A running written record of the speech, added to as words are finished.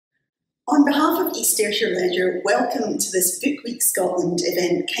On behalf of East Ayrshire Leisure, welcome to this Book Week Scotland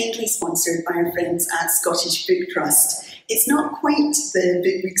event kindly sponsored by our friends at Scottish Book Trust. It's not quite the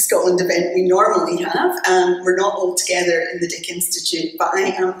Book Week Scotland event we normally have. We're not all together in the Dick Institute, but I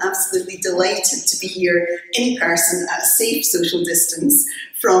am absolutely delighted to be here in person at a safe social distance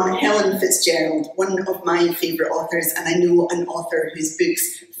from Helen Fitzgerald, one of my favourite authors, and I know an author whose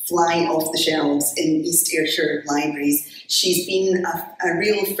books fly off the shelves in East Ayrshire libraries. She's been a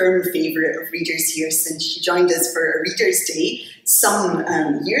real firm favourite of readers here since she joined us for a Reader's Day some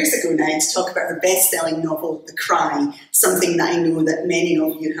years ago now to talk about her best-selling novel, The Cry, something that I know that many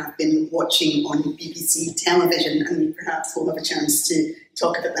of you have been watching on BBC television, and we perhaps will have a chance to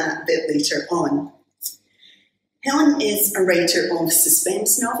talk about that a bit later on. Helen is a writer of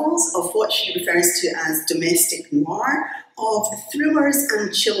suspense novels, of what she refers to as domestic noir, of thrillers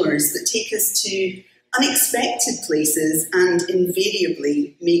and chillers that take us to unexpected places and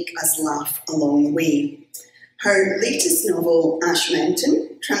invariably make us laugh along the way. Her latest novel, Ash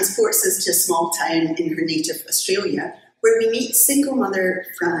Mountain, transports us to a small town in her native Australia, where we meet single mother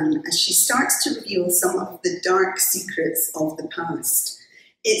Fran as she starts to reveal some of the dark secrets of the past.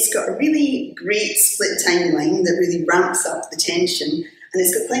 It's got a really great split timeline that really ramps up the tension, and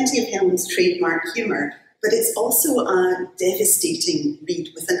it's got plenty of Helen's trademark humour, but it's also a devastating read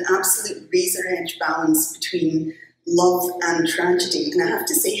with an absolute razor-edge balance between love and tragedy. And I have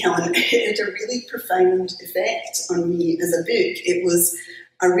to say, Helen, it had a really profound effect on me as a book. It was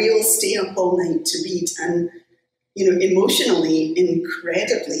a real stay up all night to read, and emotionally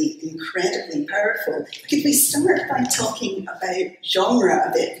incredibly powerful. Could we start by talking about genre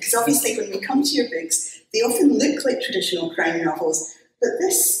a bit? Because obviously when we come to your books, they often look like traditional crime novels, but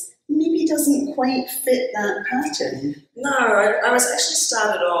this maybe doesn't quite fit that pattern. No, I was actually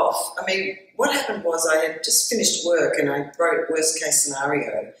started off, what happened was I had just finished work and I wrote Worst Case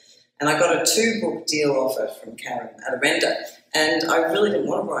Scenario, and I got a 2-book deal offer from Karen at a render, and I really didn't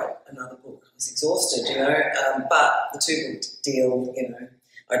want to write another book. I was exhausted, but the 2-book deal,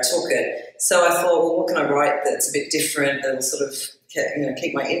 I took it. So I thought, well, what can I write that's a bit different, that will sort of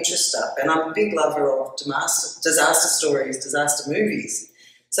keep my interest up? And I'm a big lover of disaster stories, disaster movies.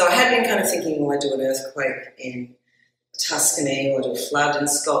 So I had been kind of thinking, will I do an earthquake in Tuscany or do a flood in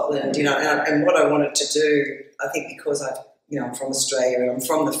Scotland, and what I wanted to do, I think because I'm from Australia and I'm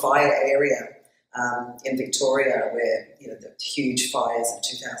from the fire area in Victoria where, the huge fires of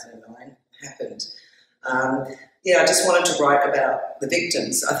 2009 happened. I just wanted to write about the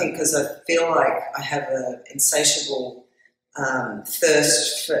victims. I think because I feel like I have an insatiable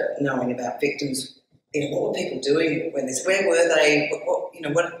thirst for knowing about victims. What were people doing when this? Where were they?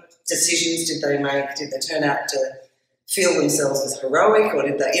 What decisions did they make? Did they turn out to feel themselves as heroic, or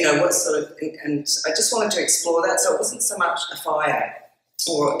did they? What sort of? And I just wanted to explore that. So it wasn't so much a fire,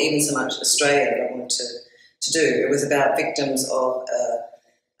 or even so much Australia that I wanted to do. It was about victims of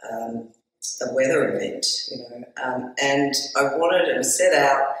a weather event, and I wanted and set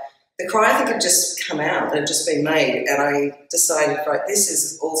out. The Cry, I think, had just come out, it had just been made, and I decided, right, this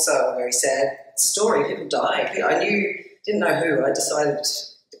is also a very sad story. People died. Didn't know who. I decided,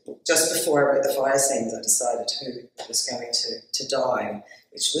 just before I wrote the fire scenes, I decided who was going to die,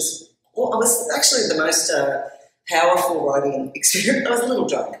 which was actually the most powerful writing experience. I was a little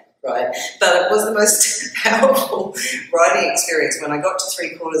drunk, right? But it was the most powerful writing experience when I got to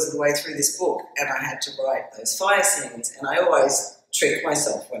 3/4 of the way through this book and I had to write those fire scenes. And I always trick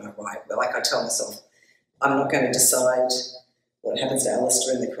myself when I write, but I tell myself, I'm not going to decide what happens to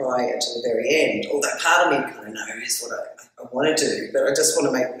Alistair in The Cry until the very end. Although part of me kind of knows what I want to do, but I just want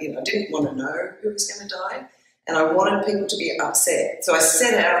to make, I didn't want to know who was going to die, and I wanted people to be upset. So I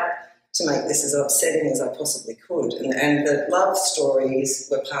set out to make this as upsetting as I possibly could, and the love stories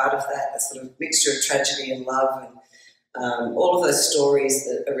were part of that, a sort of mixture of tragedy and love, and all of those stories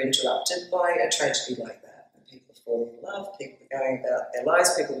that are interrupted by a tragedy like that. People falling in love, people going about their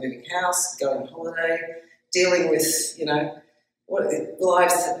lives, people moving house, going on holiday, dealing with,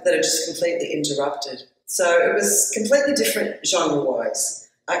 lives that are just completely interrupted. So it was completely different genre-wise.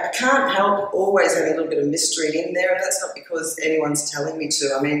 I can't help always having a little bit of mystery in there, and that's not because anyone's telling me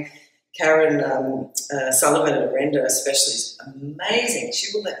to. Karen Sullivan at Render especially is amazing. She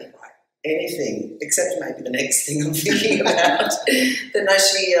will let me write anything except maybe the next thing I'm thinking about. But no,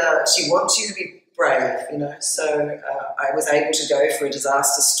 she wants you to be brave, So I was able to go for a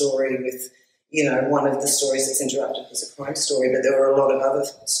disaster story with, one of the stories that's interrupted was a crime story, but there were a lot of other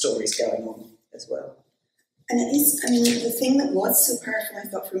stories going on as well. And it is, the thing that was so powerful, I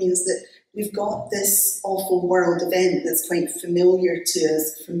thought, for me, is that we've got this awful world event that's quite familiar to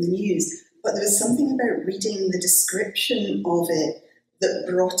us from the news, but there was something about reading the description of it that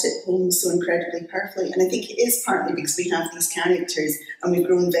brought it home so incredibly powerfully. And I think it is partly because we have these characters and we've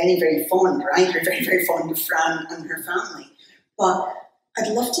grown very, very fond, or I grew very, very fond of Fran and her family. But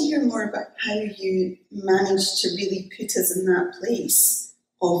I'd love to hear more about how you managed to really put us in that place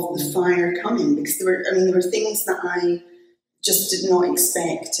of the fire coming, because there were things that I just did not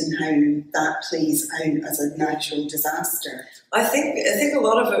expect in how that plays out as a natural disaster. I think a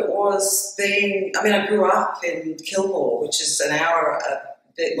lot of it was I grew up in Kilmore, which is a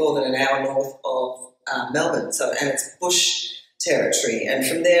bit more than an hour north of Melbourne, and it's bush territory, and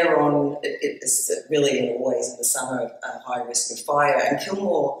from there on it is really always in the summer a high risk of fire. And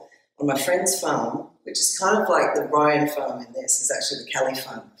Kilmore, on my friend's farm, which is kind of like the Ryan farm in this, is actually the Kelly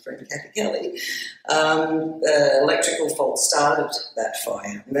farm, friend Kathy Kelly. The electrical fault started that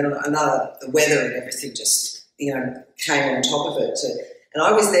fire, and then the weather and everything just came on top of it. And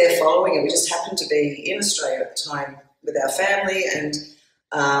I was there following it. We just happened to be in Australia at the time with our family, and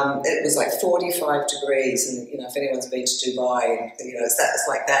it was like 45 degrees, and if anyone's been to Dubai, it's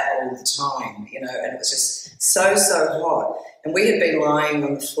like that all the time, and it was just so hot. And we had been lying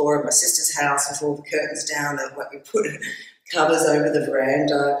on the floor of my sister's house with all the curtains down, and we put covers over the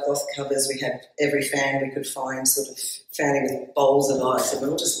veranda, cloth covers. We had every fan we could find, sort of fanning with bowls of ice, and we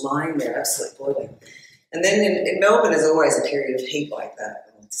were all just lying there, absolutely boiling. And then in Melbourne, there's always a period of heat like that,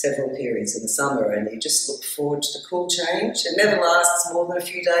 several periods in the summer, and you just look forward to the cool change. It never lasts more than a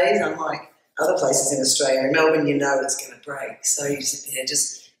few days, unlike other places in Australia. In Melbourne, it's going to break, so you sit there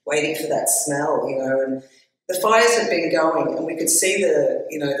just waiting for that smell, and the fires had been going, and we could see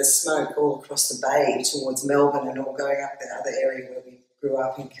the smoke all across the bay towards Melbourne and all going up the other area where we grew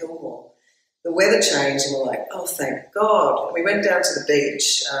up in Kilmore. The weather changed, and we're like, oh, thank God. And we went down to the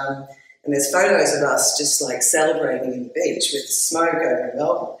beach, and there's photos of us just like celebrating in the beach with the smoke over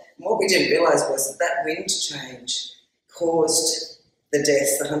Melbourne. And what we didn't realise was that wind change caused the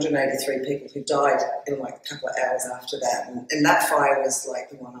deaths, the 183 people who died in like a couple of hours after that. And that fire was like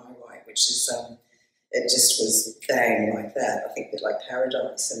the one I write, which is, it just was bang like that. I think a bit like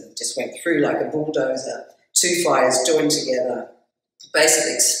Paradise, and it just went through like a bulldozer. Two fires joined together,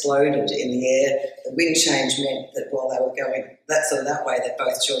 basically exploded in the air. The wind change meant that while they were going that way, they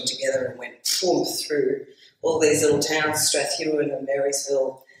both joined together and went through all these little towns, Strathewen and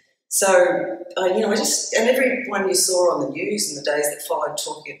Marysville. So, and everyone you saw on the news in the days that followed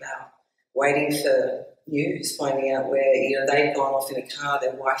talking about waiting for news, finding out where, they'd gone off in a car,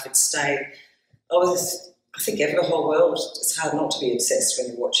 their wife had stayed. I think the whole world, it's hard not to be obsessed when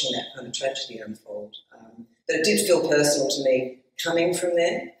you're watching that kind of tragedy unfold. But it did feel personal to me coming from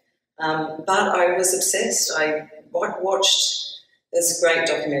there. But I was obsessed. I watched, there's great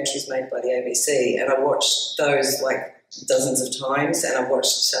documentaries made by the ABC, and I watched those like dozens of times, and I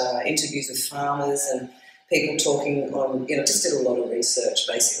watched interviews with farmers and people talking on, just did a lot of research,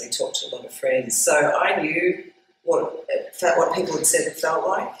 basically talked to a lot of friends. So I knew what people had said it felt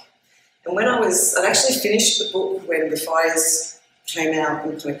like. And when I'd actually finished the book when the fires came out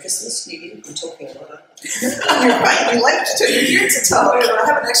in kind of Christmas, New Year. I'm talking a lot. You're right, you like to. You're here to talk. I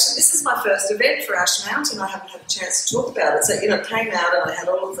haven't actually, this is my first event for Ash Mountain. I haven't had a chance to talk about it. So, it came out and I had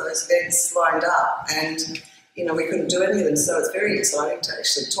all of those events lined up, and, we couldn't do any of them. So it's very exciting to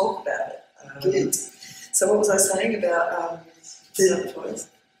actually talk about it. Good. So what was I saying about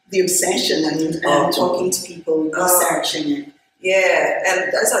the obsession and talking to people, researching it? Yeah,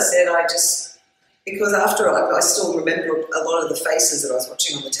 and as I said, because after I still remember a lot of the faces that I was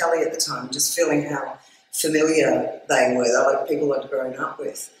watching on the telly at the time, just feeling how familiar they were. They're like people I'd grown up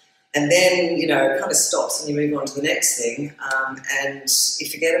with. And then, it kind of stops and you move on to the next thing, and you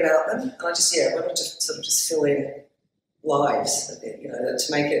forget about them. And I wanted to sort of just fill in lives a bit,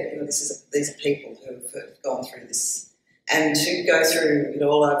 to make it, these are people who have gone through this and who go through,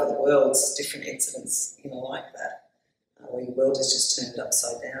 all over the world, different incidents, like that. Where your world is just turned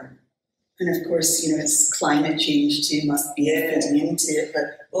upside down. And of course, it's climate change too, must be feeding into it, but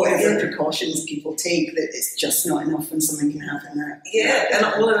whatever precautions people take, that it's just not enough when something can happen there. Yeah, and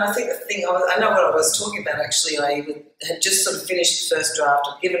I think the thing, I know what I was talking about actually. I had just sort of finished the first draft.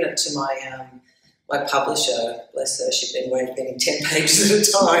 I'd given it to my publisher, bless her, she'd been getting 10 pages at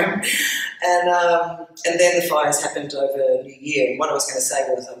a time. And then the fires happened over New Year. And what I was going to say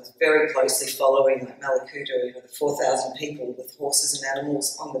was I was very closely following Malakuta, the 4,000 people with horses and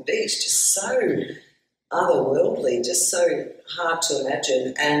animals on the beach, just so otherworldly, just so hard to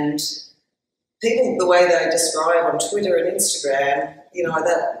imagine. And people, the way they describe on Twitter and Instagram,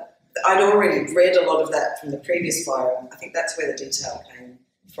 that I'd already read a lot of that from the previous fire. I think that's where the detail came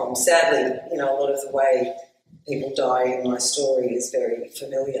from. Sadly, a lot of the way people die in my story is very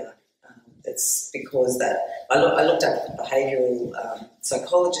familiar. it's because that I looked up behavioural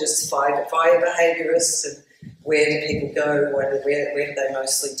psychologists, fire behaviourists, and where do people go, where do they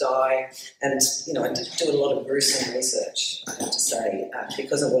mostly die, and I did do a lot of gruesome research, I have to say,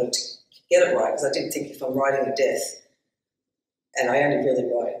 because I wanted to get it right, because I did think if I'm writing a death, and I only really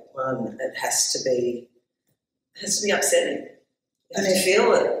write one, it has to be upsetting. You have to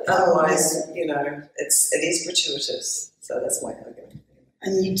feel it, otherwise, it is gratuitous. So that's my argument.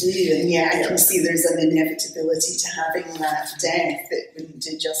 And you do, and I can see there's an inevitability to having that death that wouldn't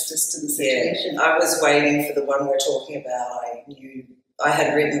do justice to the situation. Yeah, I was waiting for the one we're talking about. I knew I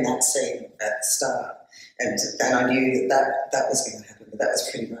had written that scene at the start, and I knew that was going to happen, but that was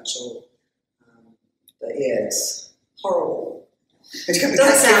pretty much all. But it's horrible. It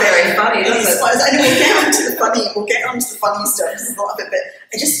doesn't sound very funny, does it? I know we'll get onto the funny stuff, because a lot of it, but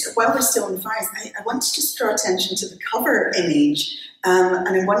while we're still on fires, I want to just draw attention to the cover image. And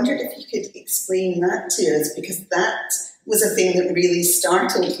I wondered if you could explain that to us, because that was a thing that really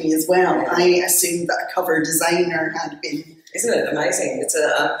startled me as well. Yeah. I assumed that a cover designer had been... Isn't it amazing? It's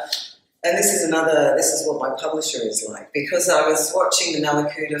and this is what my publisher is like, because I was watching the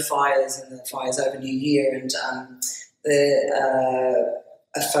Malakuta fires and the fires over New Year, and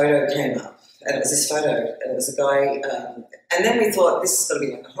a photo came up, and it was this photo, and it was a guy, and then we thought this is going to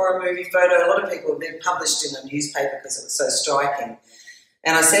be like a horror movie photo. A lot of people have been published in a newspaper because it was so striking.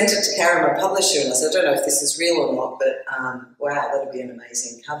 And I sent it to Karen, my publisher, and I said, I don't know if this is real or not, but wow, that'd be an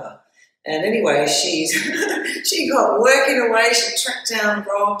amazing cover. And anyway, she got working away. She tracked down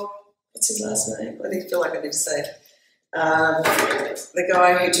Rob. What's his last name? I feel like I need to say it. The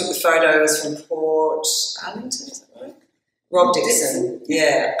guy who took the photo was from Port Arlington, is that right? Rob Dixon.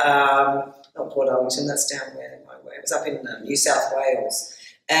 Yeah, not Port Arlington, that's down where my way. It was up in New South Wales.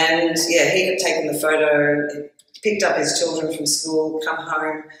 And he had taken the photo, picked up his children from school, come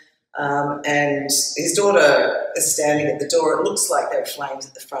home, and his daughter is standing at the door. It looks like there are flames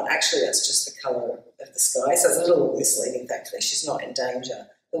at the front. Actually, that's just the colour of the sky, so it's a little misleading, thankfully. She's not in danger.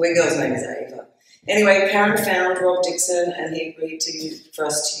 The wee girl's name is Ava. Anyway, Karen found Rob Dixon, and he agreed for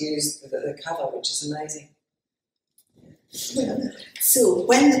us to use the cover, which is amazing. So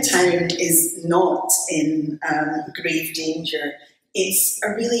when the town is not in grave danger, it's a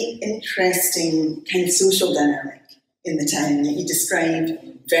really interesting kind of social dynamic in the town that you describe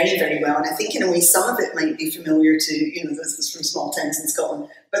very, very well. And I think in a way some of it might be familiar to, those of us from small towns in Scotland,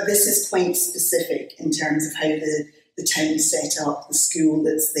 but this is quite specific in terms of how the town's set up, the school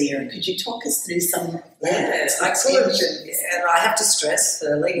that's there. Could you talk us through some of that? I could. And I have to stress,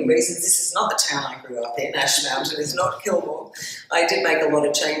 for legal reasons, this is not the town I grew up in. Ash Mountain is not Kilmore. I did make a lot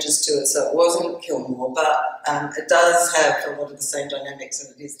of changes to it, so it wasn't Kilmore, but it does have a lot of the same dynamics,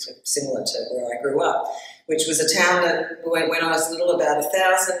 and it is similar to where I grew up, which was a town that, when I was little, about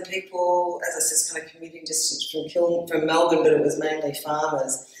 1,000 people, as I said, kind of commuting distance from Melbourne, but it was mainly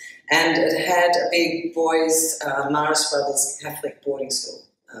farmers. And it had a big boys' Maris Brothers Catholic boarding school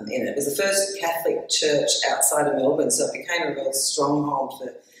in it. It was the first Catholic church outside of Melbourne, so it became a real stronghold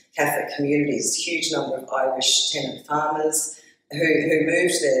for Catholic communities. Huge number of Irish tenant farmers who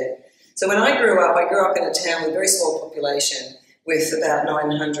moved there. So when I grew up in a town with a very small population, with about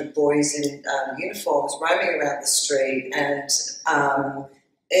 900 boys in uniforms roaming around the street and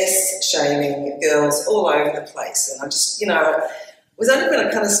shaming girls all over the place. And I just, it was only when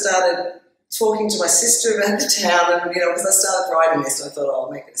I kind of started talking to my sister about the town, and because I started writing this, and I thought,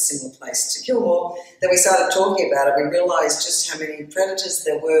 I'll make it a similar place to Kilmore. Then we started talking about it. We realised just how many predators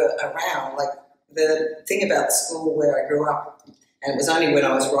there were around. Like the thing about the school where I grew up, and it was only when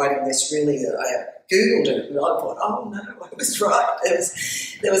I was writing this really that I Googled it, and I thought, oh no, I was right.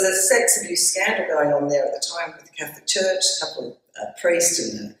 There was a sex abuse scandal going on there at the time with the Catholic Church. A couple of priests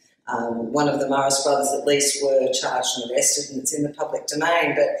and one of the Maris brothers at least were charged and arrested, and it's in the public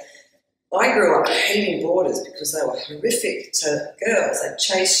domain. But I grew up hating boarders because they were horrific to girls. They'd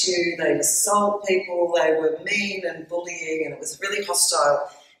chase you, they'd assault people, they were mean and bullying, and it was a really hostile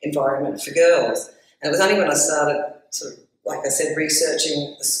environment for girls. And it was only when I started sort of, like I said,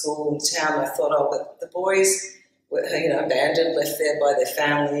 researching the school and the town, I thought, but the boys were, abandoned, left there by their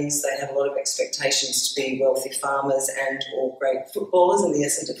families. They had a lot of expectations to be wealthy farmers and or great footballers, and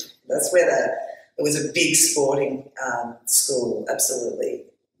that's where it was a big sporting school, absolutely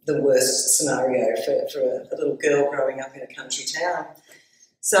the worst scenario for a little girl growing up in a country town.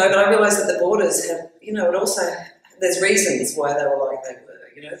 So, but I realised that the boarders have, it also, there's reasons why they were like they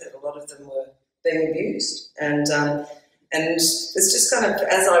were, that a lot of them were being abused. And it's just kind of,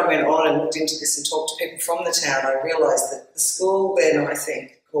 as I went on and looked into this and talked to people from the town, I realised that the school then, I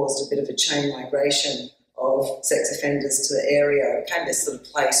think, caused a bit of a chain migration of sex offenders to the area. It became this sort of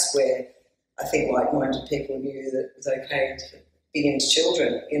place where I think like-minded people knew that it was okay to be into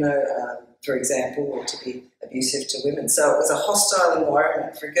children, for example, or to be abusive to women. So it was a hostile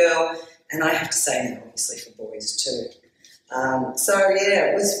environment for a girl, and I have to say now, obviously, for boys too.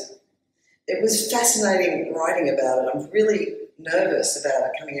 It was fascinating writing about it. I'm really nervous about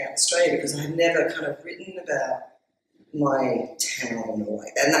it coming out in Australia because I've never kind of written about my town or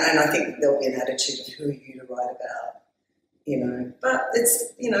like that. And I think there'll be an attitude of who are you to write about, But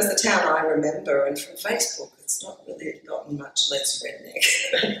it's, it's the town I remember, and from Facebook it's not really gotten much less redneck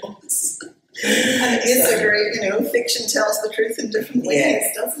than it was. And it is a great, fiction tells the truth in different ways,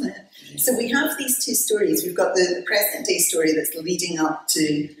 doesn't it? Yeah. So we have these two stories. We've got the present day story that's leading up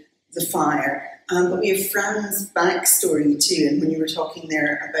to the fire, but we have Fran's backstory too. And when you were talking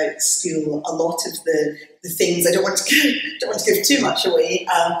there about school, a lot of the things, I don't want to give too much away,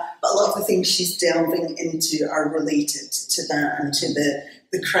 but a lot of the things she's delving into are related to that, and to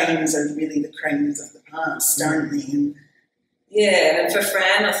the crimes are really the crimes of the past, aren't they? And yeah, and for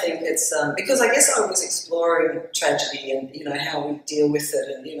Fran, I think it's because I guess I was exploring tragedy and how we deal with it,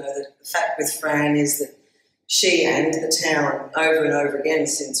 and the fact with Fran is that she and the town over and over again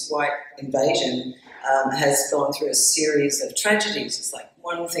since white invasion has gone through a series of tragedies. It's like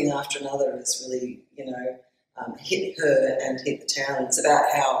one thing after another has really hit her and hit the town. It's about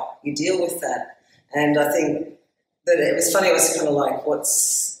how you deal with that, and I think that it was funny. I was kind of like,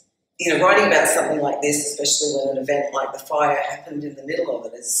 writing about something like this, especially when an event like the fire happened in the middle of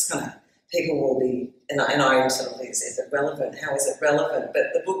it, is kind of, people will be, and I sort of think, is it relevant? How is it relevant?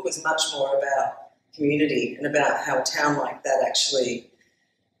 But the book was much more about community and about how a town like that actually,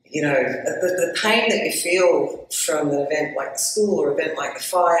 the pain that you feel from an event like the school or event like the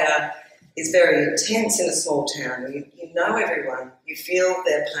fire is very intense in a small town. You know everyone, you feel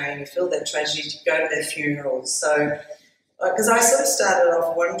their pain, you feel their tragedy, you go to their funerals. So, because I sort of started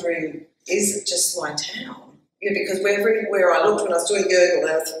off wondering, is it just my town? Because everywhere I looked when I was doing Google,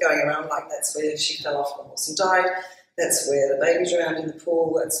 I was going around like, that's where she fell off the horse and died, that's where the baby drowned in the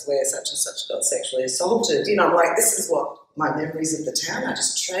pool, that's where such and such got sexually assaulted. I'm like, this is what my memories of the town are,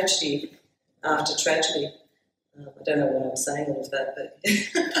 just tragedy after tragedy. I don't know why I'm saying all of that, but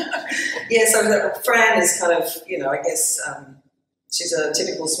yeah, so Fran is kind of, I guess she's a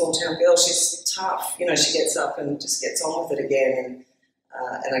typical small town girl. She's tough, she gets up and just gets on with it again,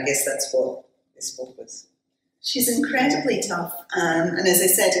 and I guess that's what this book was. She's incredibly tough, and as I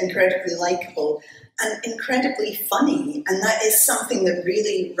said, incredibly likeable and incredibly funny, and that is something that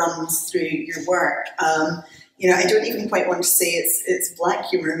really runs through your work. I don't even quite want to say it's black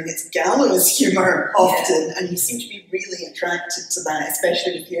humour. I mean, it's gallows humour often, and you seem to be really attracted to that,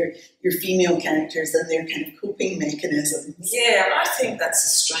 especially with your female characters and their kind of coping mechanisms. Yeah, I think that's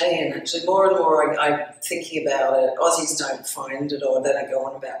Australian, actually. More and more I'm thinking about it. Aussies don't find it, or they don't go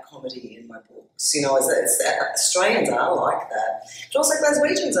on about comedy in my books. Australians are like that. But also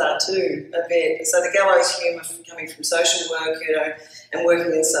Glaswegians are too, a bit. So the gallows humour coming from social work, and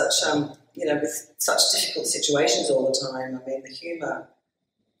working in such with such difficult situations all the time. I mean, the humour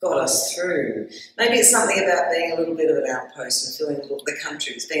got us through. Maybe it's something about being a little bit of an outpost and feeling the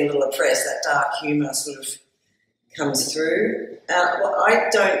country is being a little oppressed. That dark humour sort of comes through. I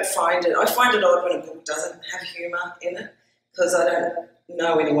don't find it. I find it odd when a book doesn't have humour in it, because I don't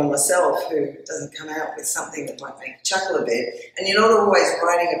know anyone myself who doesn't come out with something that might make you chuckle a bit. And you're not always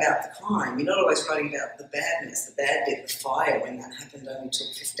writing about the crime. You're not always writing about the badness, the bad bit, the fire, when that happened only took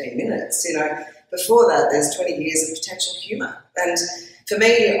 15 minutes. Before that, there's 20 years of potential humour. And for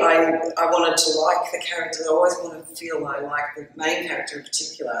me, I wanted to like the characters. I always wanted to feel I like the main character in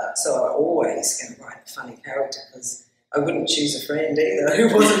particular. So I always going to write a funny character, because I wouldn't choose a friend either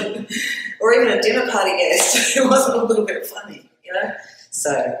who wasn't, or even a dinner party guest who wasn't a little bit funny,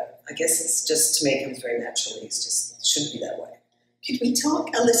 So I guess it's just, to me, it comes very naturally. It should be that way. Could we talk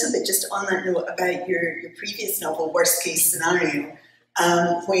a little bit, just on that note, about your previous novel, Worst Case Scenario,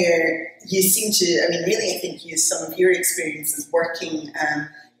 where you seem to, really I think use some of your experiences working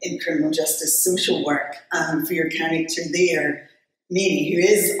in criminal justice social work for your character there, Mary, who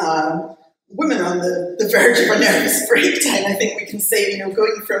is woman on the verge of a nervous breakdown, I think we can say,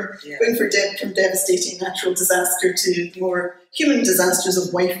 going from devastating natural disaster to more human disasters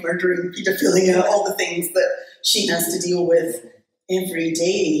of wife murdering, paedophilia, all the things that she has to deal with every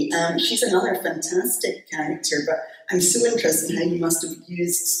day. She's another fantastic character, but I'm so interested in how you must have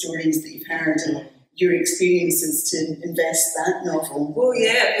used stories that you've heard and your experiences to invest that novel. Well,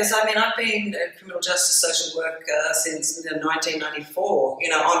 yeah, because I've been a criminal justice social work since 1994,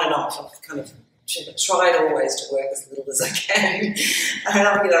 on and off. I've kind of tried always to work as little as I can. And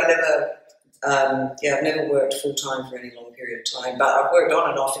I never Yeah, I've never worked full-time for any long period of time, but I've worked on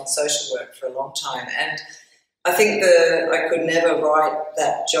and off in social work for a long time. And I think I could never write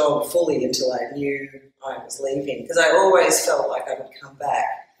that job fully until I knew I was leaving, because I always felt like I would come back.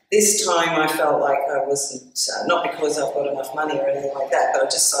 This time I felt like I wasn't, not because I've got enough money or anything like that, but I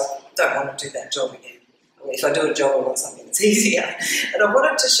don't want to do that job again. I mean, if I do a job, I want something that's easier. And I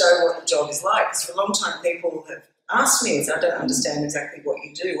wanted to show what the job is like, because for a long time people have asked me, I don't understand exactly what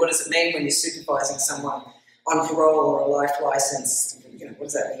you do. What does it mean when you're supervising someone on parole or a life licence? You know, what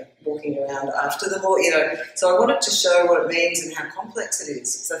does that mean? Walking around after them, or, you know. So I wanted to show what it means and how complex it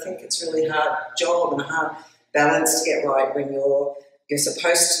is, because I think it's a really hard job and a hard balance to get right when you're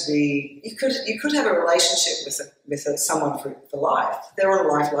supposed to be. You could have a relationship with someone for life. If they're on a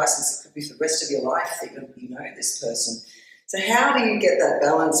life licence, it could be for the rest of your life that you know this person. So how do you get that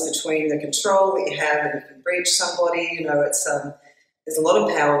balance between the control that you have and you can breach somebody? You know, it's there's a lot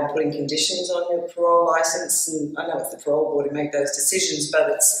of power in putting conditions on your parole licence, and I know it's the parole board who make those decisions,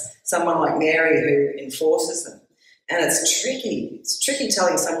 but it's someone like Mary who enforces them. And it's tricky. It's tricky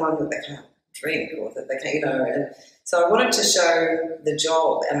telling someone that they can't drink or that they can't, you know. And so I wanted to show the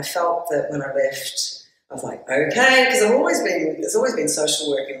job, and I felt that when I left, I was like, okay, because there's always been social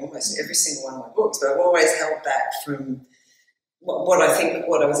work in almost every single one of my books, but I've always held back from what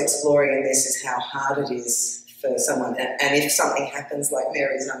I was exploring in this is how hard it is for someone, and if something happens like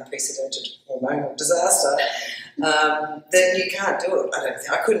Mary's unprecedented hormonal disaster, then you can't do it.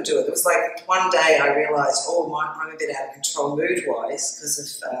 I couldn't do it. It was like one day I realised, I'm a bit out of control mood-wise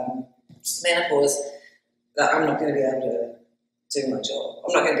because of menopause, that I'm not going to be able to do my job.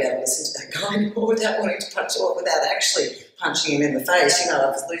 I'm not going to be able to listen to that guy anymore without wanting to punch him, or without actually punching him in the face. You know,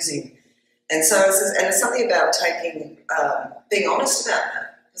 I was losing. And so it's something about being honest about that.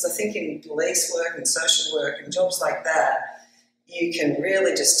 Because I think in police work and social work and jobs like that, you can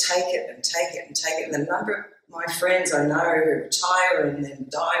really just take it and take it and take it. And the number of my friends I know who retire and then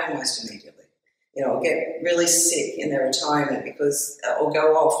die almost immediately, you know, or get really sick in their retirement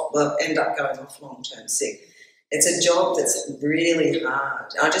or end up going off long-term sick. It's a job that's really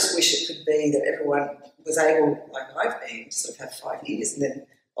hard. I just wish it could be that everyone was able, like I've been, to sort of have 5 years and then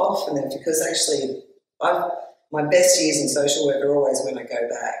off, and then, because actually my best years in social work are always when I go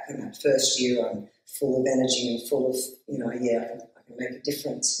back, and that first year I'm full of energy and full of, you know, I can make a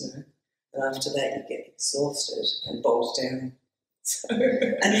difference, you know. And after that you get exhausted and bogged down. So.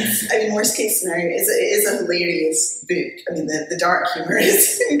 And worst case scenario, it is a hilarious book. I mean, the dark humour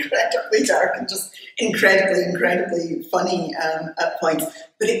is incredibly dark and just incredibly funny at points,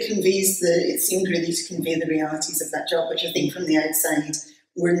 but it seemed really to convey the realities of that job, which I think from the outside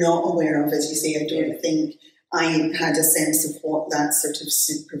we're not aware of. As you say, I don't think I had a sense of what that sort of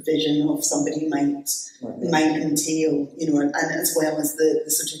supervision of somebody might entail, you know, and as well as the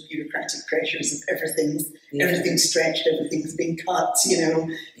sort of bureaucratic pressures of everything's stretched, everything's being cut, you know.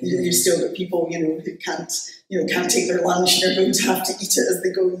 You've still got people, you know, who can't take their lunch and they're going to have to eat it as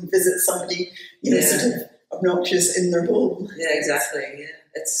they go and visit somebody, you know, sort of obnoxious in their home. Yeah, exactly. Yeah,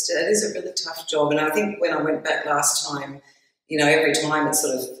 it is a really tough job, and I think when I went back last time, you know, every time it's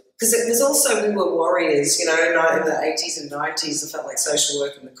sort of, because it was also, we were warriors, you know, in the 80s and 90s. I felt like social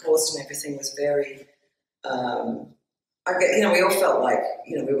work and the course and everything was very, you know, we all felt like,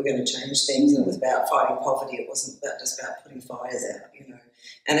 you know, we were going to change things, and it was about fighting poverty. It wasn't just about putting fires out, you know.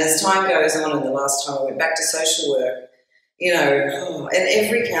 And as time goes on, and the last time I went back to social work, you know, and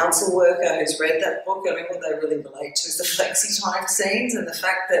every council worker who's read that book, I mean, what they really relate to is the flexi-time scenes and the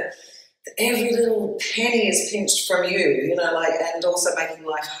fact that every little penny is pinched from you, you know, like, and also making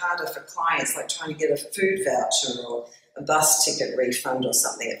life harder for clients, like trying to get a food voucher or a bus ticket refund or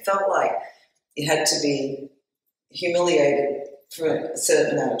something. It felt like you had to be humiliated for a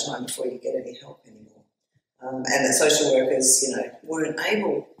certain amount of time before you get any help anymore. And the social workers, you know, weren't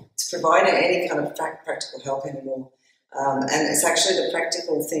able to provide any kind of practical help anymore. And it's actually the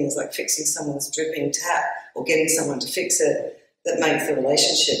practical things like fixing someone's dripping tap or getting someone to fix it that make the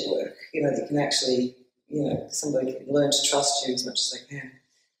relationship work, you know, that can actually, you know, somebody can learn to trust you as much as they can.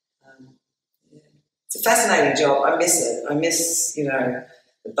 It's a fascinating job. I miss it. I miss, you know,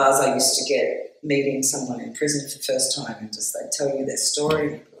 the buzz I used to get meeting someone in prison for the first time and just they tell you their story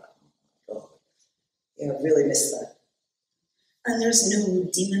and you're like, oh my God. Yeah, I really miss that. And there's no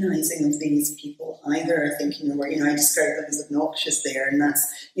demonising of these people either. I think, you know, I describe them as obnoxious there, and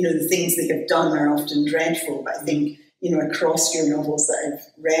that's, you know, the things they have done are often dreadful, but I think, you know, across your novels that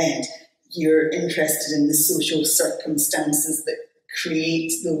I've read, you're interested in the social circumstances that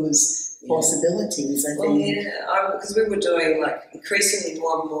create those possibilities, I think. Well, yeah, because we were doing, like, increasingly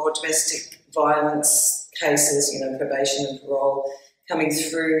more and more domestic violence cases, you know, probation and parole, coming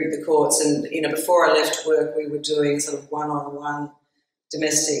through the courts. And, you know, before I left work, we were doing sort of one-on-one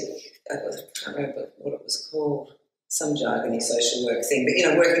domestic, I can't remember what it was called, some jargony social work thing, but, you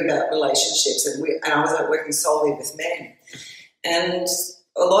know, working about relationships. And I was working solely with men. And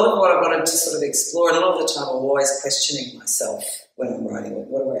a lot of what I wanted to sort of explore, and a lot of the time I'm always questioning myself when I'm writing,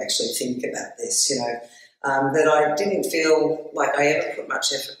 what do I actually think about this, you know, that I didn't feel like I ever put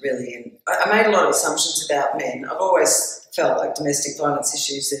much effort really in. I made a lot of assumptions about men. I've always felt like domestic violence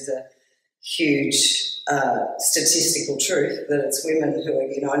issues is a huge statistical truth, that it's women who are,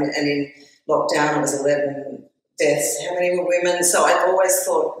 you know, and in lockdown it was 11 deaths. How many were women? So I've always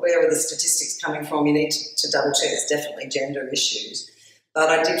thought, where are the statistics coming from? You need to double check. It's definitely gender issues. But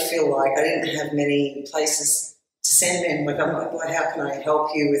I did feel like I didn't have many places to send men. Like, I'm like, well, how can I help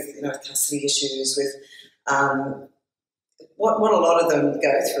you with, you know, custody issues, with what a lot of them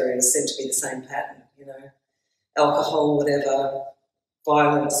go through is said to be the same pattern, you know, alcohol, whatever,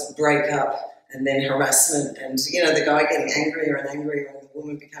 violence, breakup, and then harassment, and, you know, the guy getting angrier and angrier and the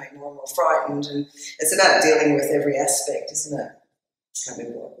woman becoming more and more frightened. And it's about dealing with every aspect, isn't it? I can't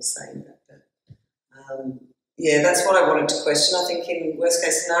remember what I was saying that, but yeah, that's what I wanted to question. I think in worst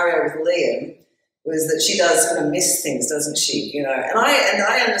case scenario with Liam was that she does kind of miss things, doesn't she? You know, and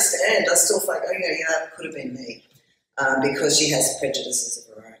I understand. I still think, oh, yeah, that could have been me, because she has prejudices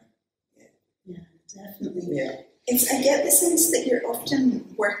of her own. Yeah, definitely. Yeah. I get the sense that you're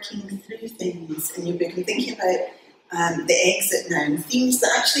often working through things, and you've been thinking about the exit now, and themes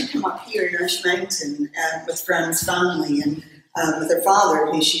that actually come up here in Ash Mountain with Fran's family and with her father,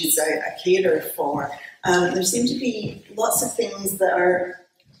 who she's a carer for. There seem to be lots of things that are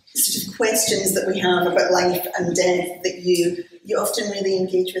sort of questions that we have about life and death that you often really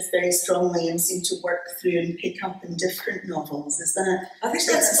engage with very strongly and seem to work through and pick up in different novels. Is that? I think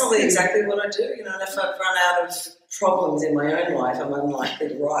that's probably exactly what I do. You know, and if I've run out of problems in my own life, I'm unlikely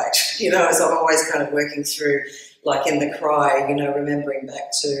to write. You know, so I'm always kind of working through, like in The Cry, you know, remembering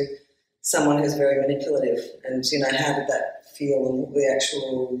back to someone who's very manipulative, and, you know, how did that feel, and the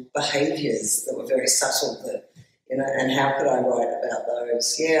actual behaviours that were very subtle, that, you know, and how could I write about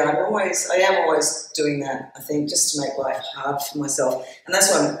those? Yeah, I am always doing that, I think, just to make life hard for myself. And that's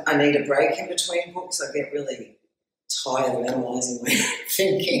why I need a break in between books. I get really tired of analysing my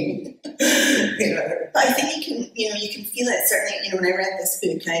thinking, you know. But I think you can feel it. Certainly, you know, when I read this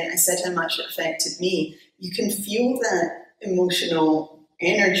book, I said how much it affected me. You can feel that emotional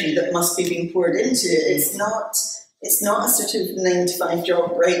energy that must be being poured into it. It's not a sort of 9-to-5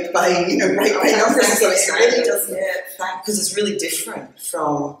 job right by numbers. It really doesn't. Yeah, because it's really different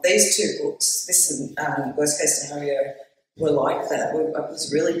from these two books. This and Worst Case Scenario were like that. It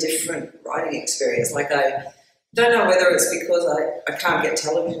was really different writing experience. Like, I don't know whether it's because I can't get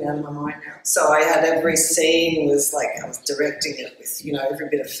television out of my mind now. So I had every scene was like I was directing it with, you know, every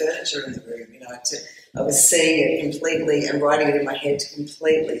bit of furniture in the room. You know, I was seeing it completely and writing it in my head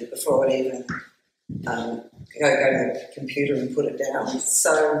completely before it even go to the computer and put it down.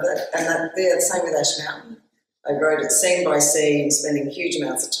 So the same with Ash Mountain. I wrote it scene by scene, spending huge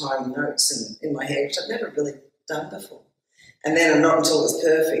amounts of time in notes and in my head, which I've never really done before. And then not until it was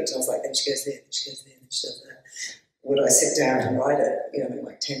perfect, I was like, then she goes there, then she goes there, then she does that. Would I sit down and write it, you know, in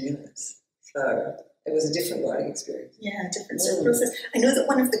like 10 minutes? So it was a different writing experience. Yeah, a different sort of process. I know that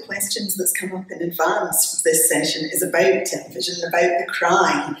one of the questions that's come up in advance of this session is about television, about The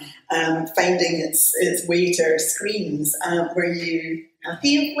Cry, finding its way to our screens. Were you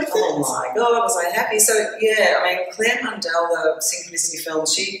happy with it? Oh my God, was I happy? So, yeah, I mean, Claire Mundell, the Synchronicity film,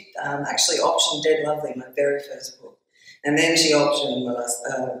 she actually optioned Dead Lovely, my very first book. And then she optioned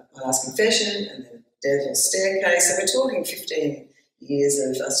My Last Confession, and then Devil's Staircase. So we're talking 15 years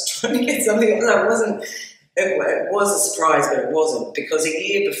of us trying to get something else. It was a surprise, but it wasn't, because a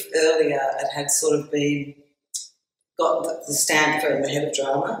year earlier it had sort of got the stamp for the head of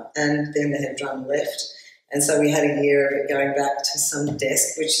drama, and then the head of drama left. And so we had a year of it going back to some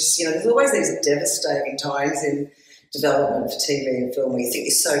desk, which is, you know, there's always these devastating times in development for TV and film where you think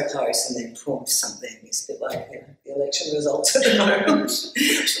you're so close and then prompt something. It's a bit like, you know, the election results at the moment.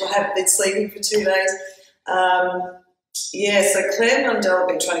 I have been sleeping for 2 days. Yeah, so Claire Mundell had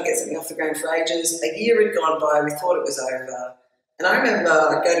been trying to get something off the ground for ages. A year had gone by, we thought it was over. And I remember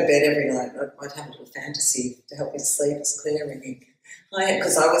I'd go to bed every night, I'd have a little fantasy to help me to sleep as Claire ringing.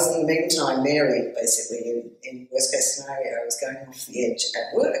 Because I was, in the meantime, Mary, basically, in Worst Case Scenario. I was going off the edge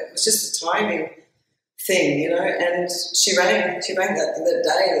at work. It was just a timing thing, you know, and she rang that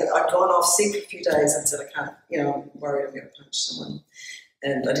day. I'd gone off sick for a few days and said, I can't, you know, I'm worried I'm going to punch someone.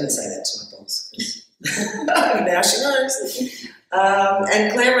 And I didn't say that to my boss, because now she knows.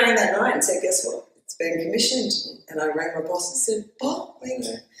 And Claire rang that night and said, guess what? it's been commissioned. And I rang my boss and said, oh,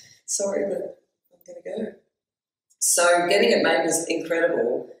 sorry, but I'm going to go. So getting it made was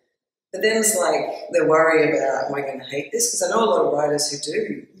incredible. But then it's like the worry about, am I going to hate this? Because I know a lot of writers who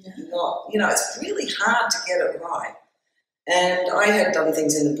do. Not, it's really hard to get it right. And I had done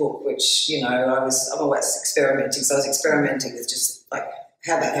things in the book which, I'm always experimenting. So I was experimenting with just like,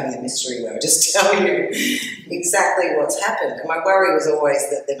 how about having a mystery where I just tell you exactly what's happened? And my worry was always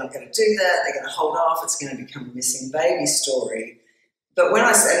that they're not going to do that, they're going to hold off, it's going to become a missing baby story. But when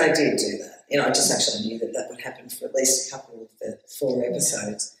I did do that, I just actually knew that would happen for at least a couple of the 4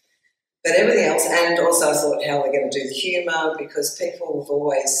 episodes. But everything else, and also I thought how we're going to do the humour, because people have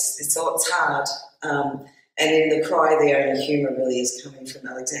always, it's hard. And in The Cry, the only humour really is coming from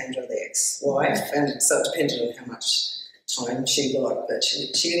Alexandra, the ex-wife, and so it depended on how much time she got, but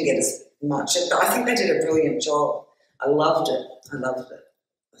she didn't get as much. But I think they did a brilliant job. I loved it.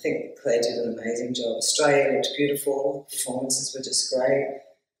 I think Claire did an amazing job. Australia looked beautiful. Performances were just great.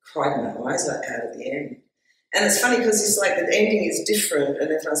 Cried my eyes out at the end. And it's funny because it's like the ending is different,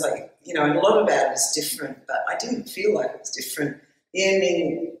 and everyone's like, and a lot about it is different, but I didn't feel like it was different. The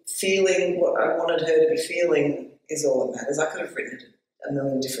ending, feeling what I wanted her to be feeling is all that matters. I could have written it a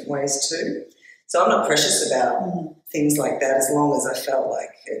million different ways too. So I'm not precious about things like that as long as I felt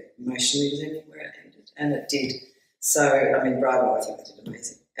like it emotionally was ending where it ended, and it did. So, bravo, I think they did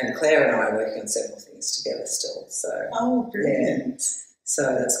amazing. And Claire and I are working on several things together still. So, oh, brilliant. Yeah.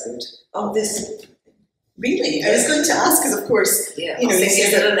 So that's good. Oh, this... Really? Yeah. I was going to ask because, of course, is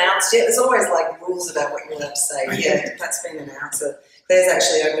it announced yet? There's always like rules about what you're allowed to say. Yeah, that's been announced. Claire's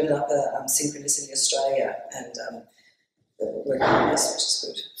actually opened up a Synchronicity Australia, and they're working on this, which is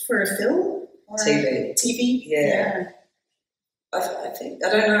good. For a film? Or TV. TV? Yeah. I think, I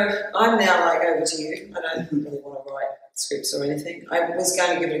don't know, I'm now like over to you. I don't really want to write scripts or anything. I was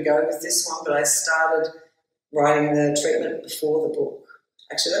going to give it a go with this one, but I started writing the treatment before the book.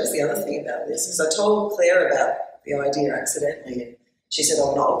 Actually, that was the other thing about this, because I told Claire about the idea accidentally, and she said,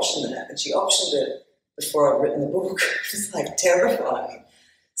 "Oh, I'll option that," and she optioned it before I'd written the book. It was like terrifying.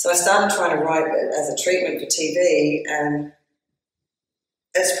 So I started trying to write it as a treatment for TV, and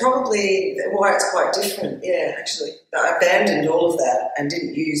it's probably why it's quite different. Yeah, actually, I abandoned all of that and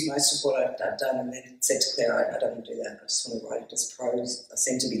didn't use most of what I'd done, and then said to Claire, "I don't want to do that. I just want to write it as prose. I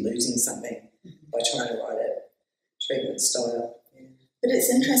seem to be losing something by trying to write it treatment style." But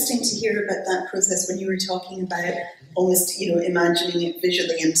it's interesting to hear about that process when you were talking about almost, imagining it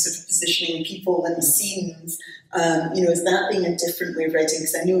visually and sort of positioning people and scenes. Is that being a different way of writing?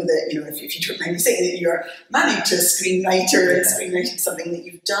 Because I know that, if you don't mind me saying that you're married to a screenwriter and screenwriting is something that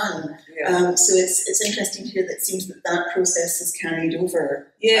you've done. Yeah. So it's interesting to hear that it seems that process has carried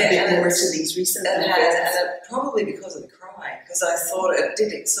over a bit more to these recent It has, and probably because of The Cry, because I thought it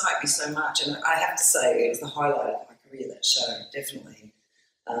did excite me so much, and I have to say it was the highlight of my career, that show, definitely.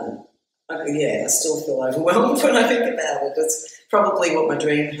 I still feel overwhelmed when I think about it. It's probably what my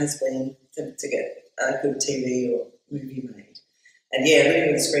dream has been, to get a good TV or movie made. And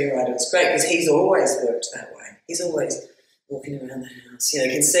living with a screenwriter is great because he's always worked that way. He's always walking around the house. You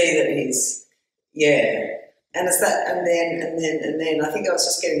can see that he's, and it's that, and then I think I was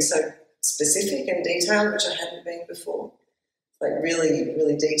just getting so specific and detailed, which I hadn't been before. Like really,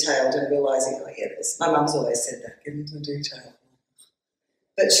 really detailed, and realising, this. My mum's always said that, get into detail.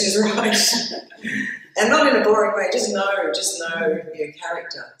 But she's right. And not in a boring way, just know your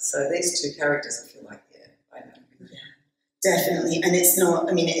character. So these two characters, I feel like, I know. Yeah, definitely. And it's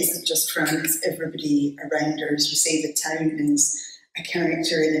not, it isn't just Fran, it's everybody around her. As you say, the town is a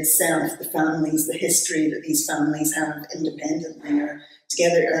character in itself, the families, the history that these families have independently or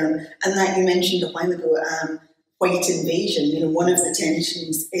together. And that you mentioned a while ago, white invasion, one of the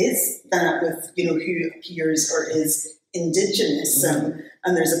tensions is that with, who appears or is Indigenous,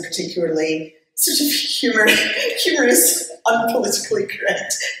 and there's a particularly sort of humorous, unpolitically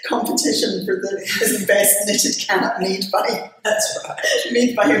correct competition for the best knitted cat made by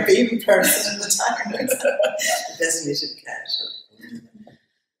a baby person in the town. The best knitted cat.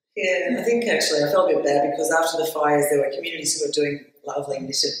 Yeah, I think actually I felt a bit bad because after the fires there were communities who were doing lovely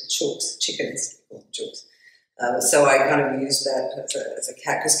knitted chickens. So I kind of used that as a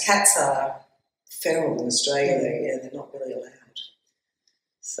cat, because cats are feral in Australia. They're not really allowed.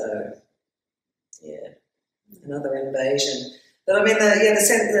 So, another invasion. But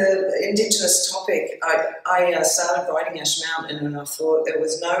the Indigenous topic, I started writing Ash Mountain, and I thought there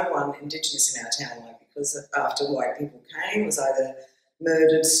was no one Indigenous in our town, because after white people came, was either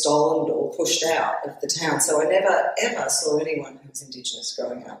murdered, stolen, or pushed out of the town. So I never, ever saw anyone who was Indigenous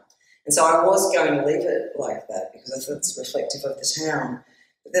growing up. And so I was going to leave it like that because I thought it's reflective of the town.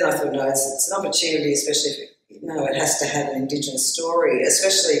 But then I thought, no, it's an opportunity, especially if it has to have an Indigenous story,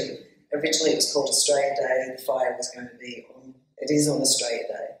 especially originally it was called Australia Day. The fire was going to be on, it is on Australia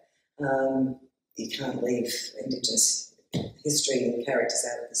Day. You can't leave Indigenous history and characters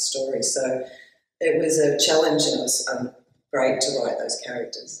out of the story. So it was a challenge, and it was great to write those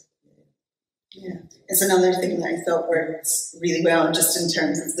characters. Yeah, it's another thing that I thought works really well, just in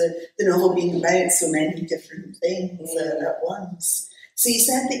terms of the novel being about so many different things at once. So you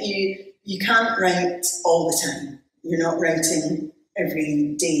said that you can't write all the time. You're not writing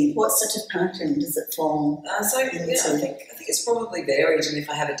every day. What sort of pattern does it fall into? Yeah, I think it's probably varied, and if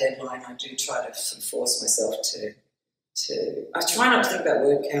I have a deadline, I do try to sort of force myself to. I try not to think about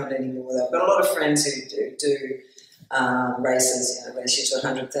word count anymore. Though I've got a lot of friends who do races, race you to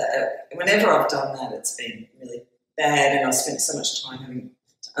 100. Whenever I've done that, it's been really bad, and I've spent so much time having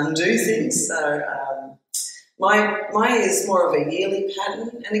to undo things. So my is more of a yearly pattern,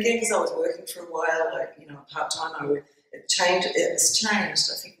 and again, because I was working for a while, part time, it's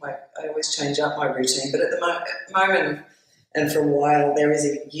changed. I think I always change up my routine, but at the moment. And for a while, there is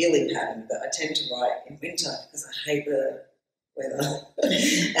a yearly pattern that I tend to write in winter because I hate the weather,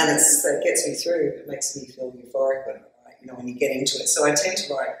 and it gets me through. It makes me feel euphoric when I write, when you get into it. So I tend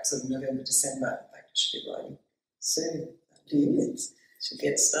to write sort of November, December. In fact, I should be writing soon. Should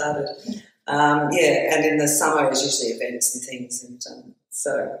get started. And in the summer is usually events and things, and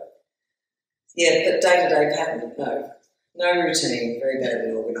but day-to-day pattern, no routine, very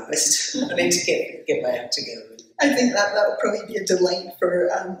badly organised. I need to get my act together. I think that will probably be a delight for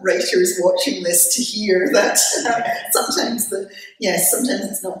writers watching this to hear that sometimes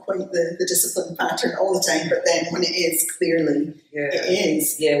it's not quite the disciplined pattern all the time, but then when it is, clearly it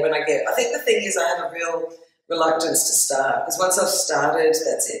is. Yeah, I think the thing is I have a real reluctance to start, because once I've started,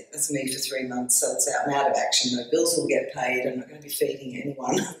 that's it. That's me for 3 months, so I'm out of action. No bills will get paid. I'm not going to be feeding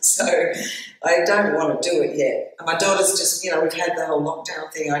anyone. So I don't want to do it yet. And my daughter's just, we've had the whole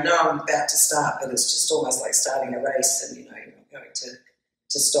lockdown thing. I know I'm about to start, but it's just almost like starting a race, and, you're not going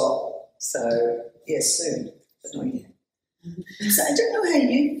to stop. So, soon, but not yet. So I don't know how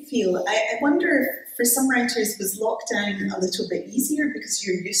you feel. I wonder if for some writers was lockdown a little bit easier because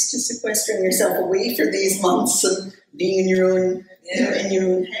you're used to sequestering yourself away for these months and being in your own in your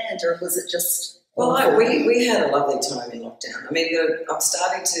own head, or was it just? Well, we had a lovely time in lockdown. I mean, I'm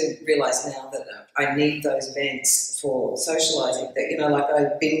starting to realise now that I need those events for socialising.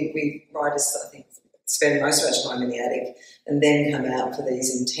 That we writers, I think, spend most of our time in the attic and then come out for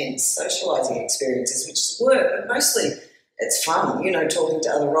these intense socialising experiences, which is work, but mostly. It's fun, talking to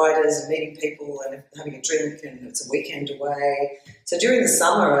other writers and meeting people and having a drink, and it's a weekend away. So during the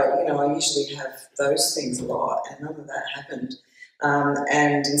summer, I usually have those things a lot, and none of that happened.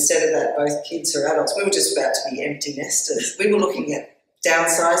 And instead of that, both kids or adults, we were just about to be empty nesters. We were looking at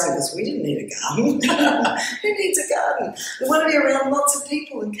downsizing because we didn't need a garden. Who needs a garden? We want to be around lots of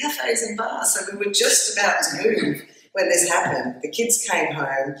people and cafes and bars. So we were just about to move when this happened. The kids came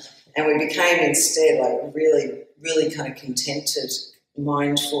home, and we became instead really kind of contented,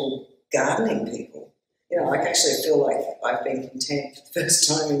 mindful gardening people. I actually feel like I've been content for the first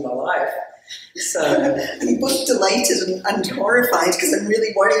time in my life. So I'm both delighted and horrified because I'm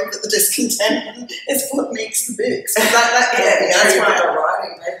really worried that the discontentment is what makes the books. That's why I'm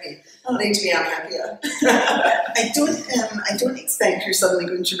writing, maybe. I need to be unhappier. I don't expect you're suddenly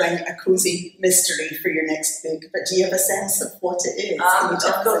going to write a cosy mystery for your next book, but do you have a sense of what it is?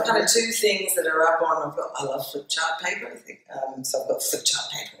 I've got kind of 2 things that are up on. I love flip chart paper, I think. So I've got flip chart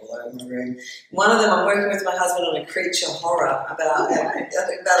paper all over my room. One of them, I'm working with my husband on a creature horror about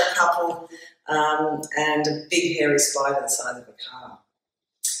a couple and a big hairy spider the size of a car.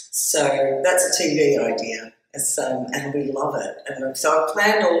 So that's a TV idea. And we love it. And so I've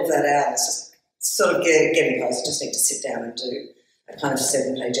planned all of that out. It's just sort of getting close. I just need to sit down and do a kind of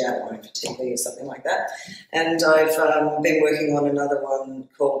 7-page outline for TV or something like that. And I've been working on another one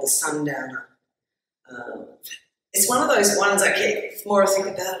called The Sundowner. It's one of those ones the more I think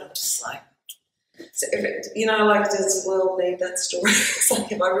about it, I'm just like, does the world need that story? It's like,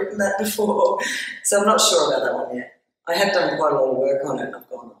 have I written that before? So I'm not sure about that one yet. I have done quite a lot of work on it, and I've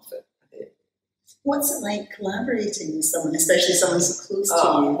gone off it. What's it like collaborating with someone, especially someone so close to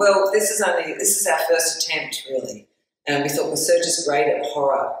you? Well, this is our first attempt, really, and we thought Serge great at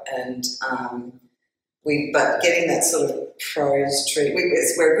horror, and but getting that sort of prose treat.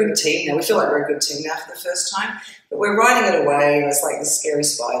 We're a good team now. We feel like we're a good team now for the first time, but we're writing it away, and it's like the scary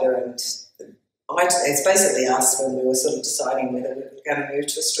spider, and it's basically us when we were sort of deciding whether we were going to move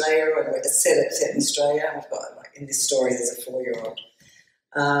to Australia, or it's set in Australia, and we've got in this story there's a 4-year-old.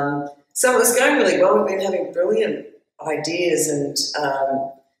 So it was going really well. We've been having brilliant ideas, and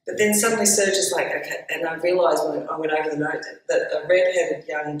but then suddenly surges like, okay, and I realised when I went over the note that a red-headed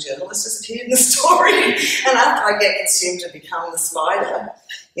young journalist has appeared in the story, and after I get consumed and become the spider,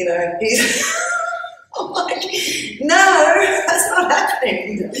 he's I'm like, no, that's not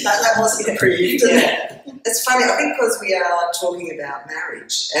happening. That wasn't approved. Yeah. It's funny, I think because we are talking about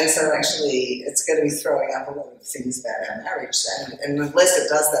marriage, and so actually it's going to be throwing up a lot of things about our marriage, and unless it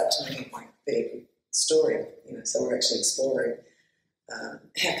does that, to me it might be a good story, so we're actually exploring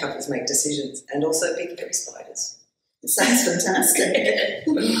how couples make decisions, and also big hairy spiders. It sounds fantastic.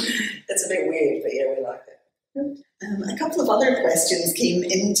 It's a bit weird, but yeah, we like it. A couple of other questions came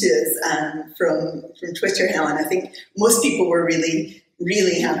into us from Twitter, Helen. I think most people were really,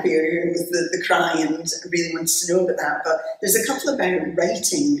 really happy with the cry and really wanted to know about that. But there's a couple about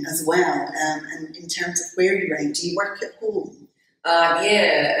writing as well, and in terms of where you write. Do you work at home?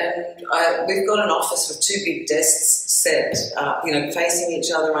 Yeah, and we've got an office with two big desks set, facing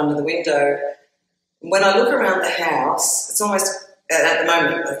each other under the window. When I look around the house, it's almost... At the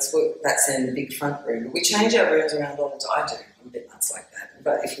moment, that's in the big front room. But we change our rooms around all the time. I do. I'm a bit nuts like that.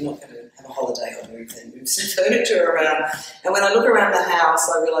 But if you're not going to have a holiday or move, then move some furniture around. And when I look around the house,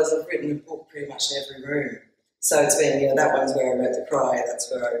 I realise I've written a book pretty much in every room. So it's been, that one's where I wrote The Cry,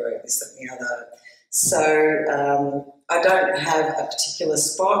 that's where I wrote this, that, and the other. So I don't have a particular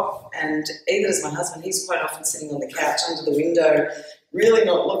spot, and either does my husband. He's quite often sitting on the couch under the window, really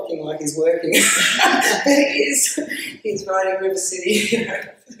not looking like he's working, but he is. He's writing River City.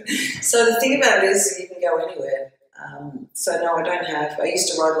 So the thing about it is you can go anywhere. So no, I don't have. I used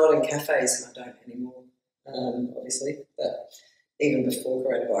to write a lot in cafes, and I don't anymore, obviously. But even before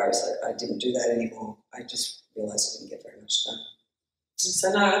coronavirus, I didn't do that anymore. I just realised I didn't get very much done. So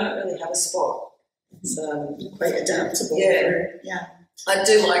no, I don't really have a spot. It's quite adaptable. Yeah. I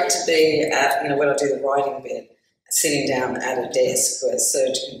do like to be at, when I do the writing bit, sitting down at a desk where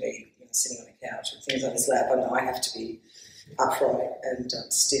Serge can be sitting on a couch with things on his lap. I know I have to be upright and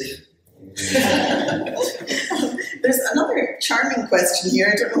stiff. There's another charming question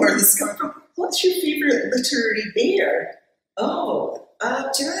here. I don't know where this is coming from. What's your favourite literary bear? Oh,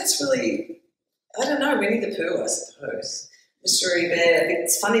 do you know, that's really, I don't know, Winnie the Pooh, I suppose. Mystery Bear.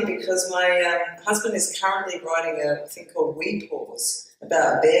 It's funny because my husband is currently writing a thing called Wee Paws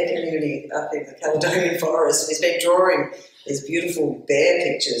about a bear community up in the Caledonian Forest. He's been drawing these beautiful bear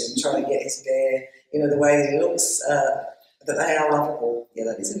pictures and trying to get his bear, the way that he looks, that they are lovable. Yeah,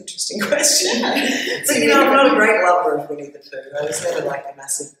 that is an interesting question. But, I'm not a great lover of Winnie the Pooh. I was never like a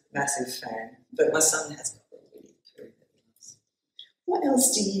massive fan. But my son has got Winnie the Pooh. What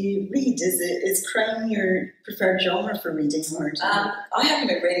else do you read? Is crime your preferred genre for reading? Or I haven't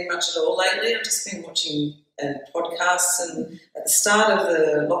been reading much at all lately. I've just been watching podcasts, and at the start of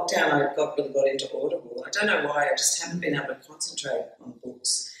the lockdown I really got into Audible. I don't know why, I just haven't been able to concentrate on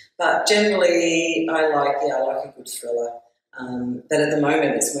books. But generally I like a good thriller. But at the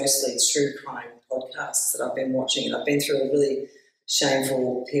moment it's mostly true crime podcasts that I've been watching, and I've been through a really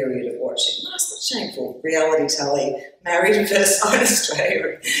shameful period of watching. No, it's not shameful. Reality telly, Married at First Sight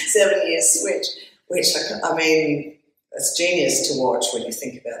Australia, 7 Years Switch, which I mean, it's genius to watch when you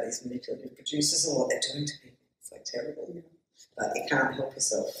think about these manipulative producers and what they're doing to people. It's like terrible. But you can't help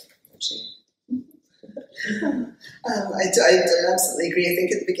yourself watching. I absolutely agree. I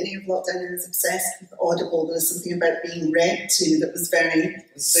think at the beginning of lockdown I was obsessed with Audible. There was something about being read to that was very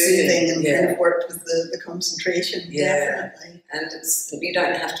soothing and kind of worked with the concentration. Yeah. Definitely. And you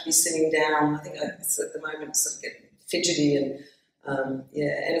don't have to be sitting down. I think it's at the moment sort of getting fidgety, and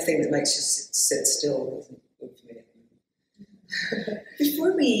anything that makes you sit still isn't good for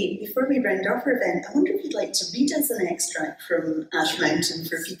me. Before we round off our event, I wonder if you'd like to read us an extract from Ash Mountain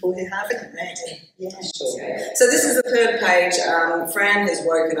for people who haven't read it. Yeah, sure. So this is the third page. Fran has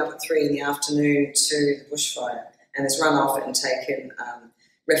woken up at 3 PM to the bushfire and has run off and taken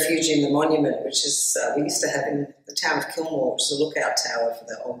refuge in the monument, which is we used to have in the town of Kilmore, which is a lookout tower for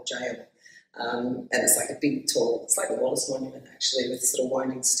the old jail. And it's like a big, tall, it's like the Wallace Monument actually, with a sort of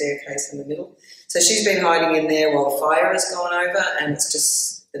winding staircase in the middle. So she's been hiding in there while the fire has gone over, and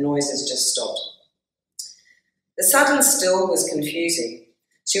the noise has just stopped. The sudden still was confusing.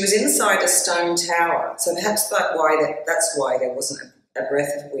 She was inside a stone tower, so perhaps that's why there wasn't a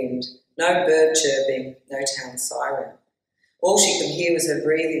breath of wind, no bird chirping, no town siren. All she could hear was her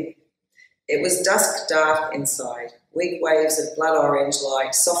breathing. It was dusk dark inside, weak waves of blood-orange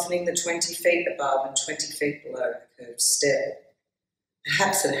light softening the 20 feet above and 20 feet below the curved step.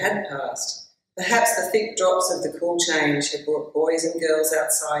 Perhaps it had passed. Perhaps the thick drops of the cool change had brought boys and girls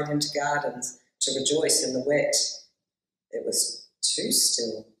outside into gardens to rejoice in the wet. It was too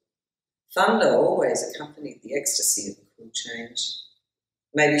still. Thunder always accompanied the ecstasy of the cool change.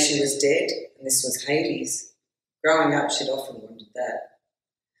 Maybe she was dead and this was Hades. Growing up, she'd often wondered that.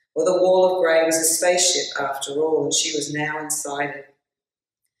 Or the wall of grey was a spaceship after all, and she was now inside it.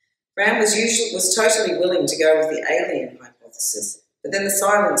 Fran was totally willing to go with the alien hypothesis, but then the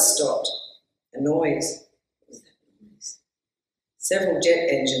silence stopped. A noise. What was that noise? Several jet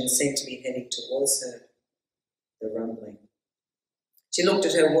engines seemed to be heading towards her. The rumbling. She looked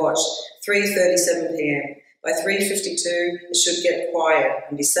at her watch, 3:37 p.m. By 3:52, it should get quiet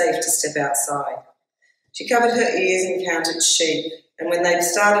and be safe to step outside. She covered her ears and counted sheep, and when they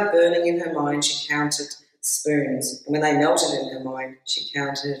started burning in her mind, she counted spoons. And when they melted in her mind, she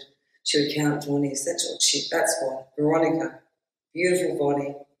would count Bonnies. That's what. Veronica. Beautiful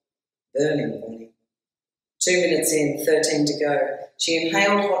Bonnie. Burning Bonnie. 2 minutes in, 13 to go. She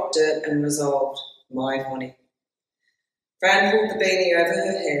inhaled hot dirt and resolved, my Bonnie. Fran pulled the beanie over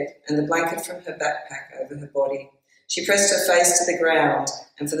her head and the blanket from her backpack over her body. She pressed her face to the ground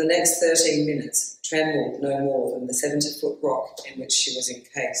and for the next 13 minutes trembled no more than the 70-foot rock in which she was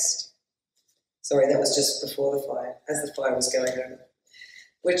encased. Sorry, that was just before the fire, as the fire was going over.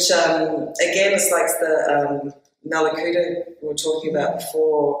 Which, again, is like the Malakuta we were talking about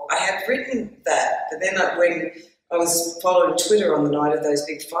before. I had written that, but then when I was following Twitter on the night of those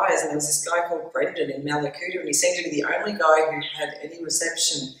big fires, and there was this guy called Brendan in Malakuta, and he seemed to be the only guy who had any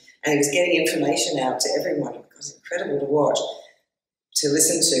reception, and he was getting information out to everyone. It was incredible to watch, to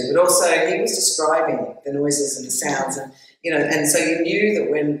listen to, but also he was describing the noises and the sounds, and and so you knew that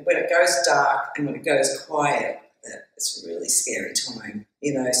when it goes dark and when it goes quiet, that it's a really scary time.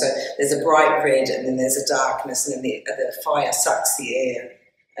 So there's a bright red, and then there's a darkness, and then the fire sucks the air.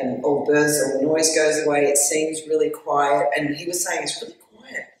 And all the noise goes away, it seems really quiet, and he was saying it's really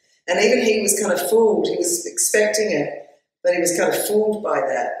quiet. And even he was kind of fooled, he was expecting it, but he was kind of fooled by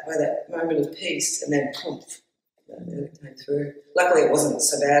that moment of peace, and then poof, it came through. Luckily it wasn't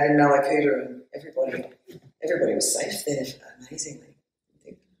so bad in Malakuta, and everybody was safe there, amazingly. I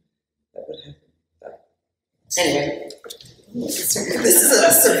think that would happen. But anyway. This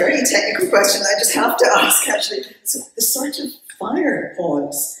is a very technical question I just have to ask, actually. So the sort of fire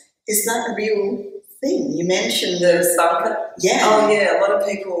pods, is that a real thing? You mentioned the bunker? Yeah. Oh, yeah. A lot of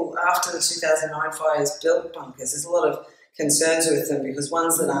people, after the 2009 fires, built bunkers. There's a lot of concerns with them because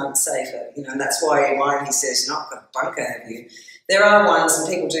ones that aren't safer, and that's why in mine he says, you're not got a bunker, have you? There are ones, and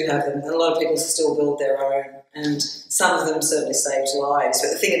people do have them, and a lot of people still build their own, and some of them certainly saved lives.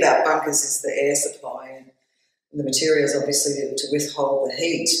 But the thing about bunkers is the air supply, and the materials obviously to withhold the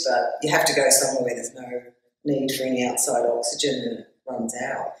heat, but you have to go somewhere where there's no need for any outside oxygen and it runs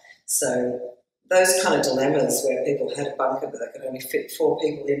out. So those kind of dilemmas where people had a bunker but they could only fit 4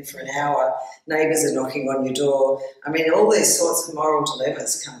 people in for an hour, neighbours are knocking on your door. I mean, all these sorts of moral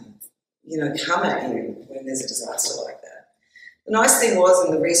dilemmas come at you when there's a disaster like that. The nice thing was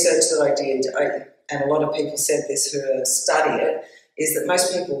in the research that I did, and a lot of people said this who study it, is that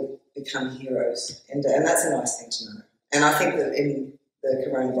most people become heroes, and that's a nice thing to know. And I think that in the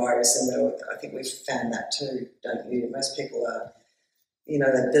coronavirus, and I think we've found that too, don't you? Most people are,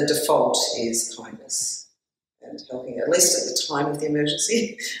 the default is kindness and helping, at least at the time of the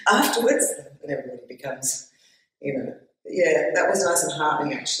emergency. Afterwards, then everybody becomes, yeah, that was nice and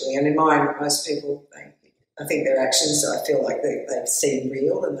heartening actually. And in mine, most people, I think their actions, I feel like they seem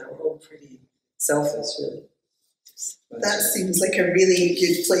real, and they were all pretty selfless, really. That seems like a really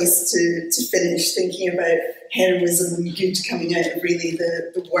good place to finish, thinking about heroism and good coming out of really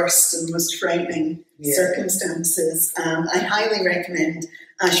the worst and most frightening circumstances. I highly recommend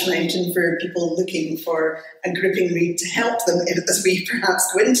Ash Mountain for people looking for a gripping read to help them as we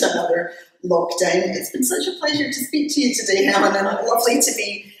perhaps go into another lockdown. It's been such a pleasure to speak to you today, Helen, and lovely to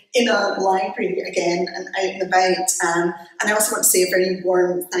be in a library again and out and about. And I also want to say a very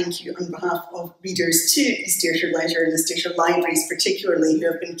warm thank you on behalf of readers to East Ayrshire Leisure and East Ayrshire Libraries particularly,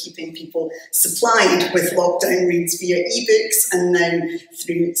 who have been keeping people supplied with lockdown reads via ebooks and now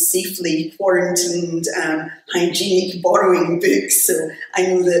through safely quarantined, hygienic borrowing books. So I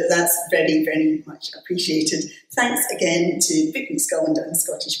know that that's very, very much appreciated. Thanks again to Book Week Scotland and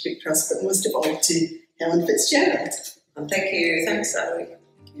Scottish Book Trust, but most of all to Helen Fitzgerald. And thank you. Thanks, Zoe.